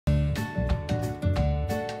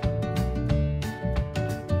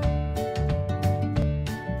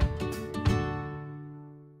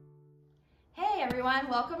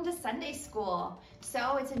everyone. Welcome to Sunday School.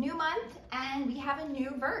 So it's a new month and we have a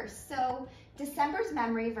new verse. So December's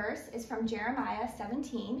memory verse is from Jeremiah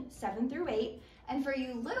 17, 7 through 8. And for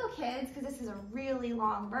you little kids, because this is a really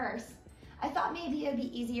long verse, I thought maybe it'd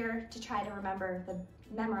be easier to try to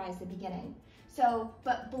memorize the beginning. So,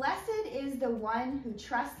 but blessed is the one who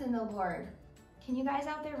trusts in the Lord. Can you guys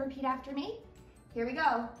out there repeat after me? Here we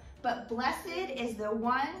go. But blessed is the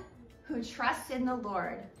one who trusts in the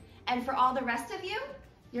Lord. And for all the rest of you,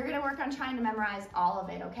 you're gonna work on trying to memorize all of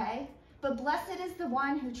it, okay? But blessed is the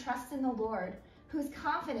one who trusts in the Lord, whose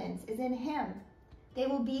confidence is in him. They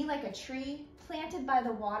will be like a tree planted by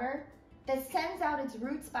the water that sends out its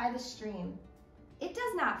roots by the stream. It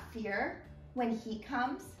does not fear when heat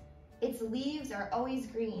comes. Its leaves are always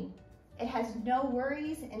green. It has no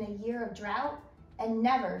worries in a year of drought and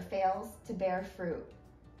never fails to bear fruit.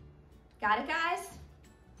 Got it, guys?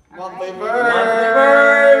 Monthly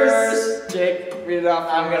verse. Jake, read it off.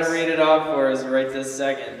 I'm going to read it off for us right this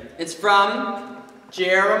second. It's from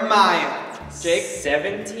Jeremiah. Jake?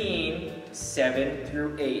 17, 7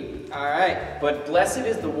 through 8. All right. But blessed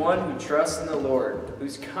is the one who trusts in the Lord,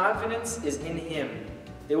 whose confidence is in him.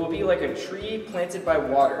 They will be like a tree planted by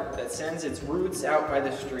water that sends its roots out by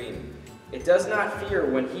the stream. It does not fear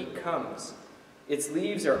when heat comes. Its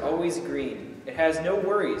leaves are always green. It has no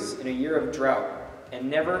worries in a year of drought and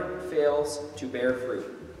never fails to bear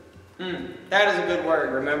fruit. That is a good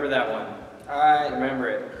word. Remember that one. All right. Remember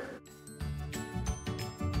it.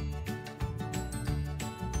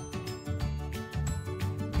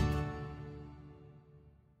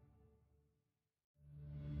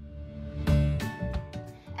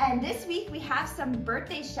 And this week we have some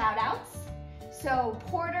birthday shout outs. So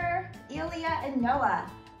Porter, Ilya, and Noah,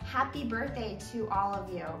 happy birthday to all of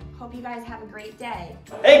you. Hope you guys have a great day.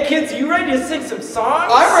 Hey kids, you ready to sing some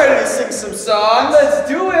songs? I'm ready to sing some songs. Let's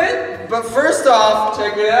do it. But first off,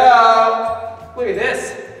 check it out. Look at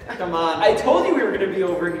this. Come on. I told you we were going to be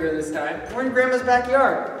over here this time. We're in Grandma's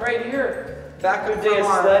backyard. Right here. Back Good day of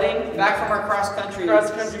sledding. Back from our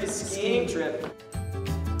cross-country skiing trip.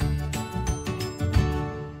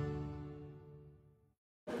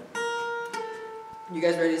 You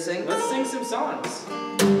guys ready to sing? Let's sing some songs.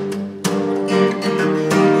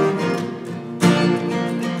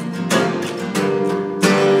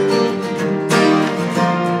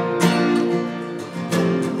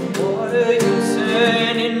 Water you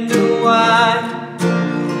turn into wine.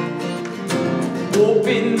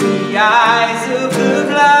 Open the eyes of the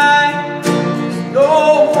blind. There's no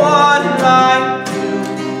one like you.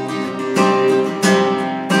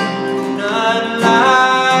 None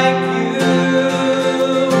like you.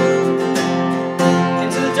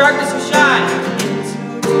 Into the darkness you shine. Into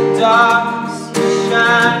the darkness you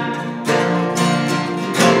shine.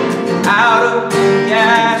 Out of the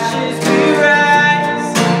ashes we rise.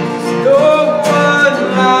 There's no one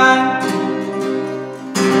like you.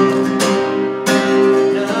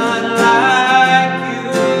 None like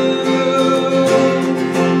you.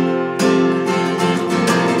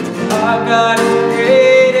 Our God is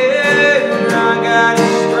greater, our God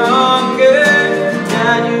is stronger.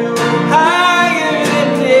 God, you are higher than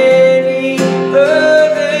any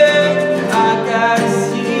other. Our God is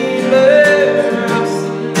healer,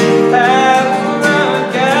 awesome power, our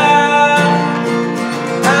God,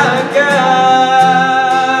 our God.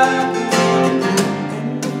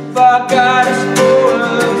 And if our God is for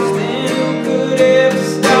us, then who could ever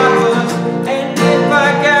stop us? And if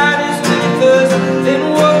our God is with us, then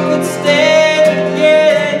what could stand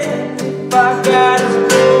against? And if our God is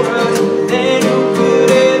for us, then who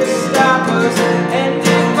could ever stop us? And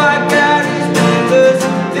if our God is with us,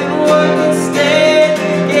 then what could stand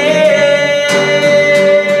against?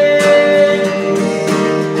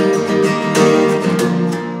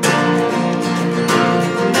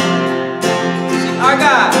 See, our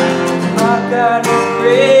God is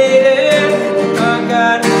greater, our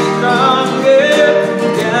God is stronger.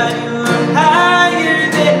 God, you are higher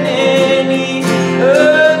than any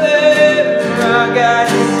other. Our God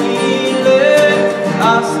is healer,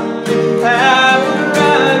 awesome in power.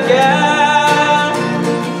 Our God,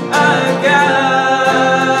 our God.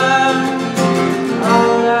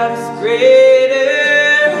 Our God is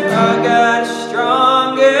greater, our God is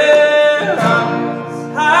stronger. Our God is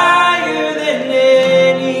higher than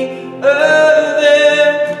any other.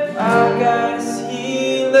 Our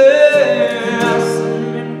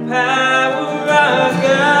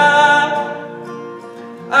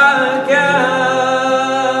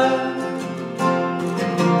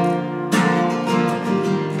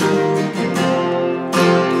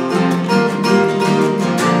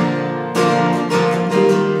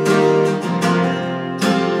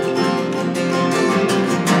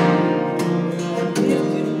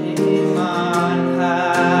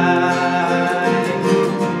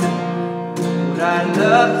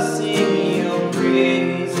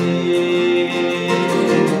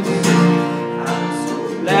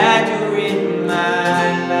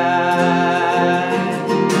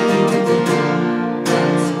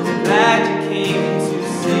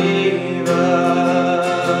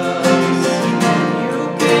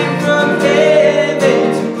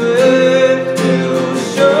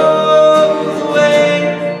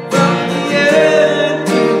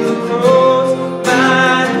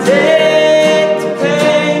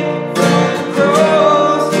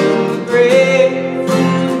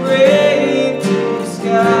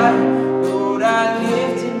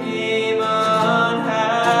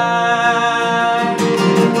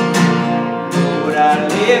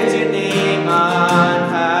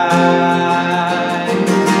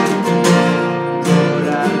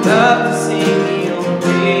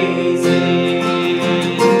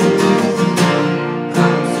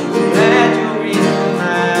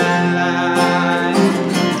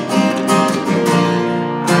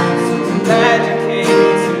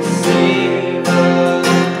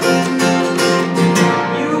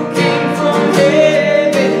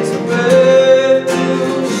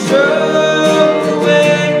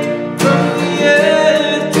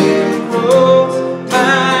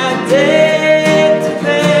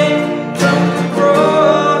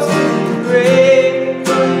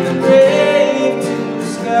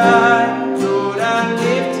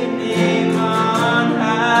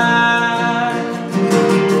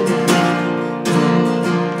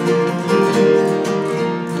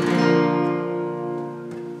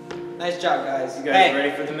guys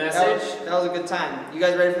ready for the message? That was a good time. You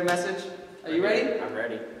guys ready for the message? Are you ready? I'm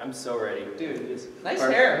ready. I'm so ready. Dude, nice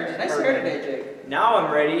hair. Nice hair today, Jake. Now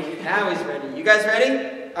I'm ready. Now he's ready. You guys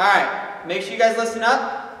ready? All right. Make sure you guys listen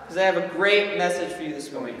up, because I have a great message for you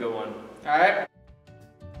this morning. Go on. All right?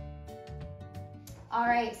 All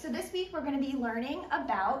right, so this week we're going to be learning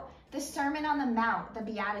about the Sermon on the Mount, the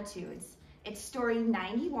Beatitudes. It's story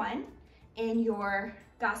 91 in your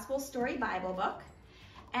Gospel Story Bible book,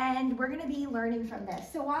 and we're going to be learning from this.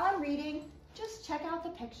 So while I'm reading, just check out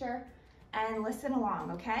the picture and listen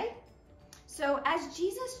along, okay? So as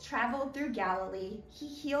Jesus traveled through Galilee, he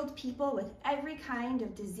healed people with every kind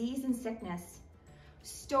of disease and sickness.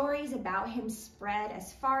 Stories about him spread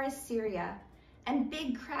as far as Syria, and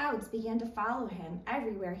big crowds began to follow him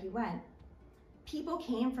everywhere he went. People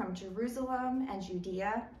came from Jerusalem and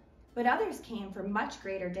Judea, but others came from much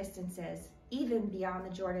greater distances, even beyond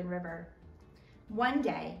the Jordan River. One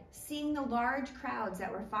day, seeing the large crowds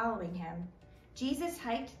that were following him, Jesus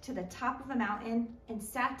hiked to the top of a mountain and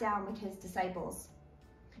sat down with his disciples.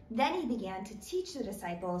 Then he began to teach the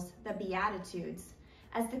disciples the Beatitudes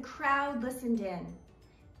as the crowd listened in.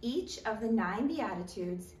 Each of the 9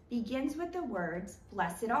 Beatitudes begins with the words,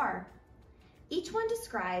 "Blessed are." Each one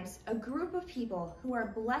describes a group of people who are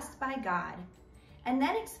blessed by God, and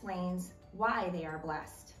then explains why they are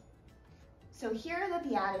blessed. So here are the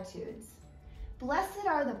Beatitudes. Blessed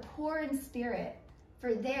are the poor in spirit,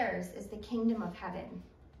 for theirs is the kingdom of heaven.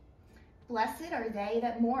 Blessed are they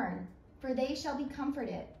that mourn, for they shall be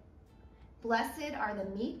comforted. Blessed are the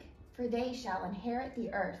meek, for they shall inherit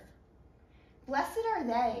the earth. Blessed are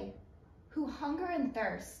they who hunger and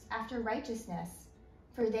thirst after righteousness,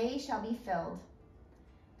 for they shall be filled.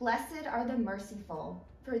 Blessed are the merciful,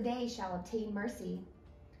 for they shall obtain mercy.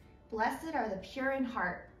 Blessed are the pure in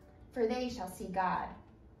heart, for they shall see God.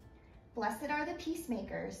 Blessed are the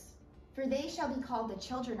peacemakers, for they shall be called the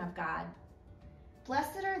children of God.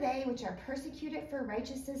 Blessed are they which are persecuted for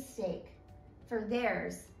righteousness' sake, for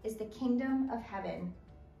theirs is the kingdom of heaven.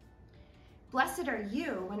 Blessed are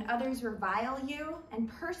you when others revile you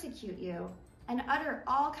and persecute you and utter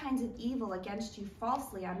all kinds of evil against you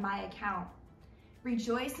falsely on my account.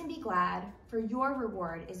 Rejoice and be glad, for your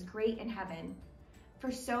reward is great in heaven.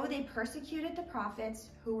 For so they persecuted the prophets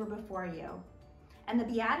who were before you. And the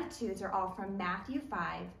Beatitudes are all from Matthew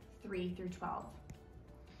 5, 3 through 12.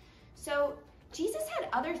 So Jesus had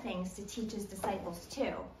other things to teach his disciples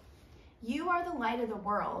too. You are the light of the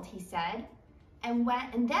world, he said. And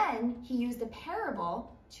then he used a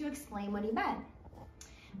parable to explain what he meant.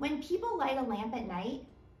 When people light a lamp at night,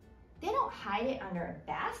 they don't hide it under a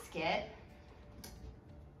basket.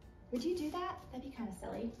 Would you do that? That'd be kind of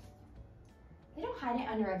silly. They don't hide it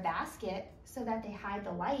under a basket so that they hide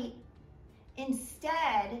the light.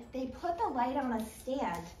 Instead, they put the light on a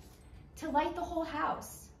stand to light the whole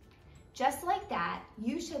house. Just like that,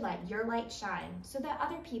 you should let your light shine so that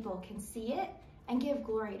other people can see it and give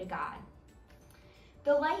glory to God.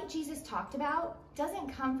 The light Jesus talked about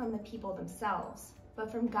doesn't come from the people themselves,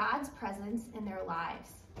 but from God's presence in their lives.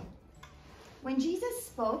 When Jesus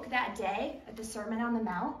spoke that day at the Sermon on the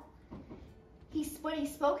Mount, when he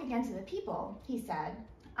spoke again to the people, he said,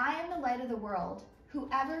 "I am the light of the world.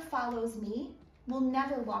 Whoever follows me will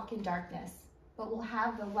never walk in darkness, but will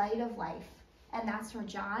have the light of life." And that's from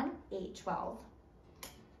John 8:12.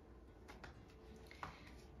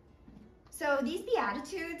 So these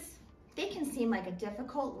Beatitudes, they can seem like a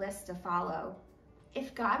difficult list to follow.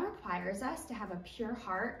 If God requires us to have a pure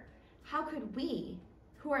heart, how could we,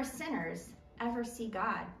 who are sinners, ever see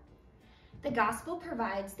God? The gospel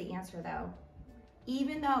provides the answer though.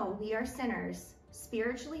 Even though we are sinners,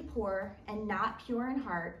 spiritually poor, and not pure in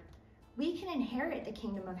heart, we can inherit the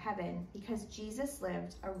kingdom of heaven because Jesus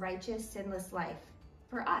lived a righteous, sinless life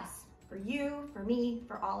for us, for you, for me,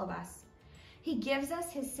 for all of us. He gives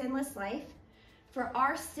us his sinless life for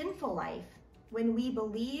our sinful life when we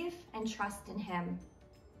believe and trust in him.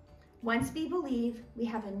 Once we believe, we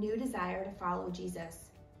have a new desire to follow Jesus.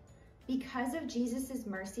 Because of Jesus'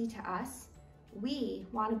 mercy to us, we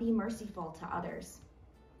want to be merciful to others.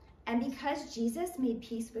 And because Jesus made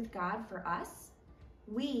peace with God for us,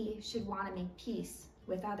 we should want to make peace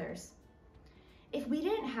with others. If we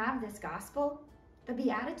didn't have this gospel, the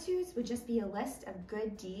Beatitudes would just be a list of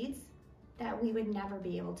good deeds that we would never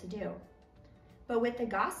be able to do. But with the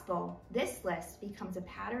gospel, this list becomes a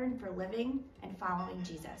pattern for living and following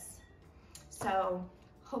Jesus. So,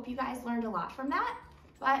 hope you guys learned a lot from that,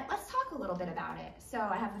 but let's talk a little bit about it. So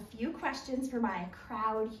I have a few questions for my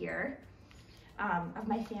crowd here of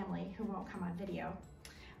my family who won't come on video.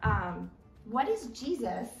 What is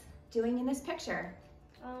Jesus doing in this picture?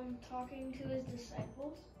 Talking to his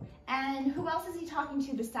disciples. And who else is he talking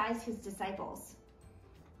to besides his disciples?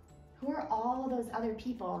 Who are all those other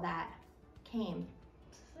people that came?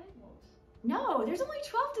 Disciples. No, there's only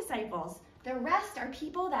 12 disciples. The rest are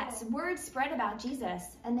people that word spread about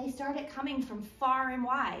Jesus, and they started coming from far and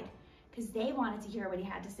wide because they wanted to hear what he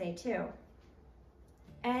had to say too.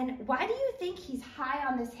 And why do you think he's high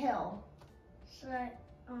on this hill? So that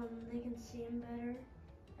they can see him better.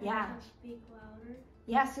 And Yeah. can speak louder.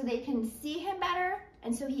 Yeah, so they can see him better,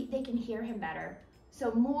 and so they can hear him better.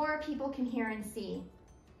 So more people can hear and see.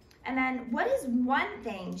 And then what is one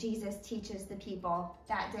thing Jesus teaches the people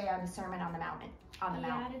that day on the Sermon on the Mount?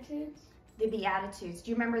 Beatitudes. The Beatitudes. Do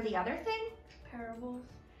you remember the other thing? Parables.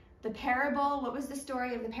 The parable. What was the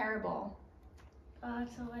story of the parable? To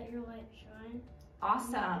let your light shine.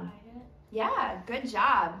 Awesome. Not hide it. Yeah, good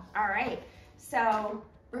job. All right. So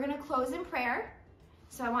we're going to close in prayer.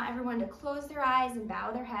 So I want everyone to close their eyes and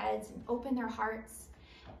bow their heads and open their hearts.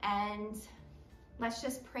 And let's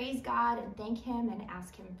just praise God and thank him and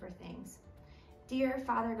ask him for things. Dear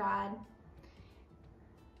Father God,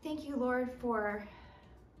 thank you, Lord, for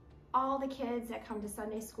all the kids that come to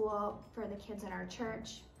Sunday school, for the kids in our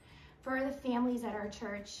church, for the families at our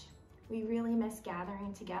church. We really miss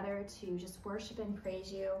gathering together to just worship and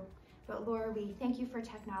praise you. But Lord, we thank you for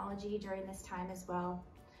technology during this time as well.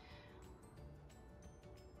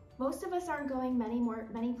 Most of us aren't going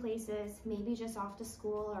many places, maybe just off to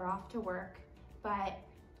school or off to work, but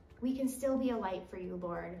we can still be a light for you,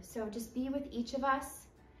 Lord. So just be with each of us.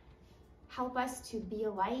 Help us to be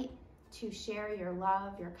a light, to share your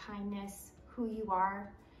love, your kindness, who you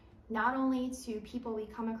are, not only to people we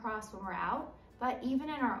come across when we're out, but even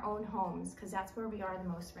in our own homes, because that's where we are the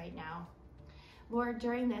most right now. Lord,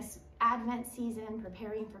 during this Advent season,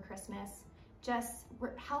 preparing for Christmas, just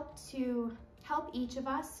help each of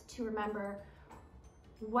us to remember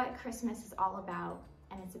what Christmas is all about,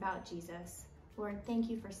 and it's about Jesus. Lord, thank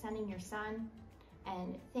you for sending your son,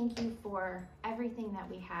 and thank you for everything that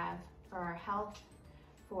we have, for our health,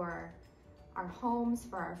 for our homes,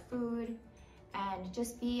 for our food, and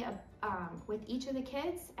just be with each of the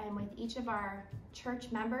kids and with each of our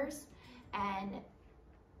church members, and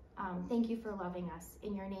thank you for loving us.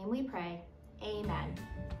 In your name we pray, amen.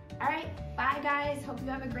 All right, bye guys, hope you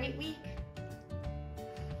have a great week.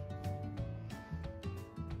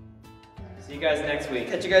 See you guys next week.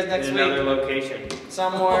 Catch you guys next in week. another location.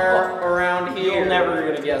 Somewhere around here. You're never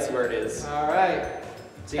gonna guess where it is. All right.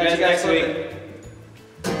 See you guys next week.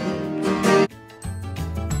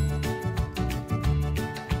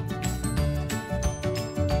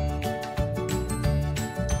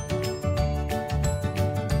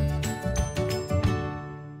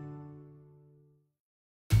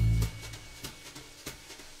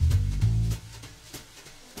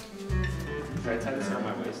 Try to tie this around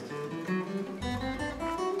my waist.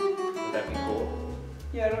 Would that be cool?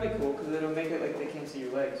 Yeah, it'll be cool because it'll make it like they can't see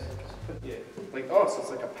your legs. Yeah. Like, oh, so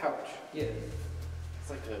it's like a pouch. Yeah. It's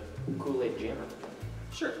like a Kool-Aid jammer.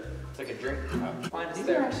 Sure. It's like a drink pouch. Fine, it's These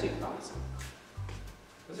there. are actually awesome.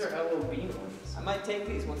 Those are LOB ones. I might take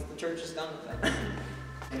these once the church is done with them.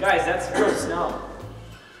 Guys, that's real snow.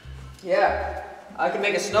 Yeah. I could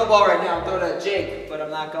make a snowball right now and throw it at Jake, but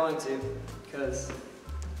I'm not going to because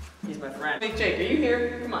he's my friend. Hey, Jake, are you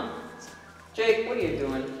here? Come on. Jake, what are you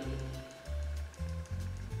doing?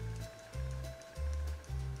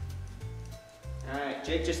 Alright,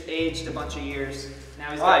 Jake just aged a bunch of years.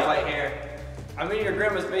 Now he's got white hair. I'm in your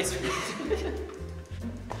grandma's basement.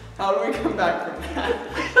 How do we come back from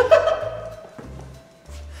that?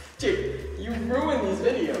 Jake, you ruined these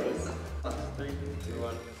videos. 3, 2,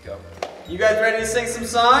 1, go. You guys ready to sing some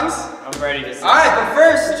songs? I'm ready to sing. Alright, but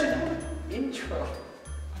first, Intro.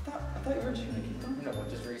 I thought you were just gonna keep going. No, we'll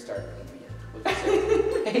just restart. We'll just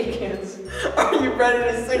say, hey kids. Are you ready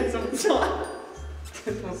to sing some songs?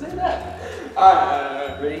 We'll say that.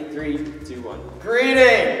 Alright. Ready? 3, 2, 1.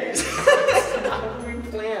 Greetings! How do we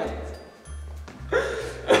plan?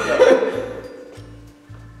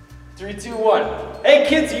 3, 2, 1. Hey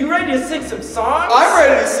kids, are you ready to sing some songs? I'm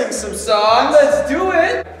ready to sing some songs. Let's do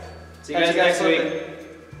it. See you guys next week.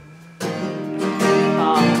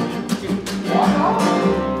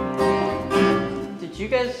 Did you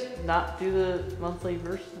guys not do the monthly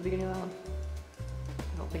verse at the beginning of that one?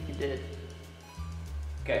 I don't think you did.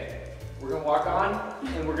 Okay, we're gonna walk on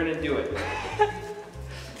and we're gonna do it.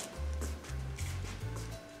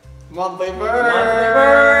 Monthly Monthly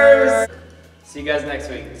verse. See you guys next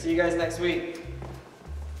week. See you guys next week.